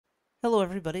Hello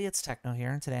everybody, it's Techno here,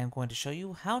 and today I'm going to show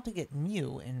you how to get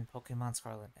Mew in Pokemon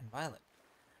Scarlet and Violet.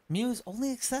 Mew is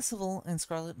only accessible in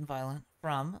Scarlet and Violet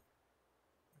from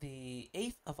the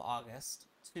 8th of August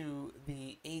to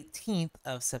the 18th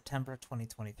of September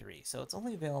 2023, so it's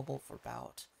only available for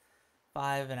about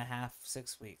 5.5,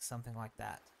 6 weeks, something like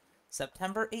that.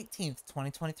 September 18th,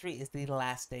 2023 is the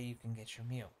last day you can get your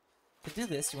Mew. To do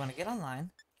this, you want to get online.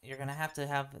 You're going to have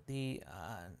the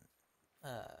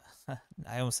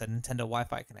I almost said Nintendo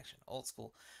Wi-Fi connection, old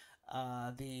school.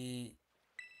 The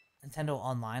Nintendo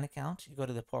Online account. You go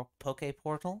to the Poke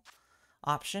Portal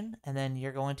option, and then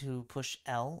you're going to push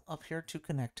L up here to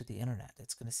connect to the internet.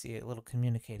 It's going to see a little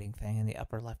communicating thing in the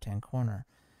upper left-hand corner.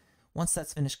 Once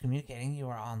that's finished communicating, you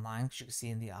are online. As you can see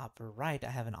in the upper right, I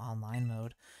have an online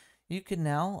mode. You can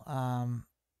now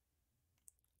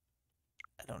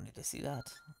I don't need to see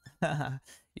that.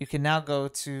 You can now go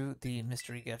to the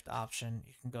mystery gift option.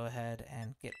 You can go ahead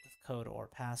and get with code or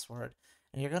password.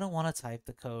 And you're going to want to type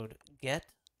the code get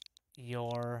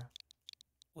your,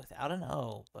 without an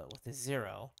O, but with a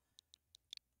 0,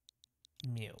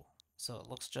 Mew. So it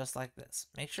looks just like this.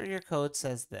 Make sure your code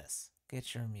says this.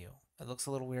 Get your Mew. It looks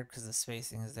a little weird because the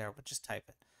spacing is there, but just type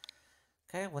it.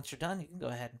 Okay, once you're done, you can go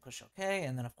ahead and push OK.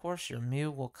 And then, of course, your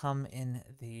Mew will come in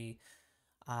the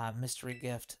mystery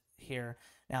gift here.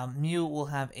 Now, Mew will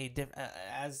have a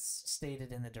as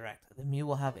stated in the direct, the Mew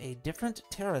will have a different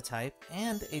Terra type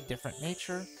and a different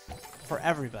nature for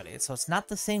everybody. So it's not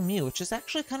the same Mew, which is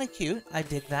actually kind of cute. I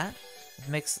dig that. It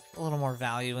makes a little more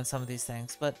value in some of these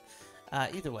things, but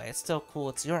either way, it's still cool.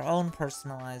 It's your own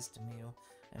personalized Mew.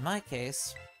 In my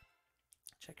case,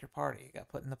 check your party. You got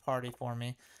put in the party for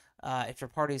me. If your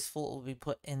party is full, it will be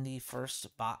put in the first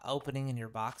opening in your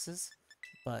boxes.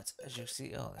 But as you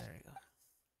see, oh, there you go.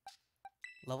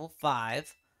 Level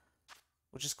 5,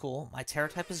 which is cool. My Terra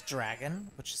type is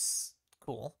Dragon, which is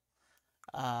cool.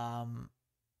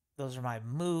 Those are my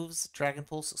moves: Dragon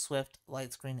Pulse, Swift,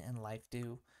 Light Screen, and Life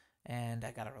Dew. And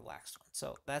I got a relaxed one.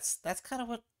 So that's kind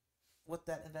of what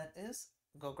that event is.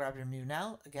 Go grab your Mew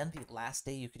now. Again, the last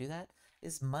day you could do that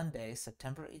is Monday,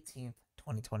 September 18th,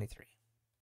 2023.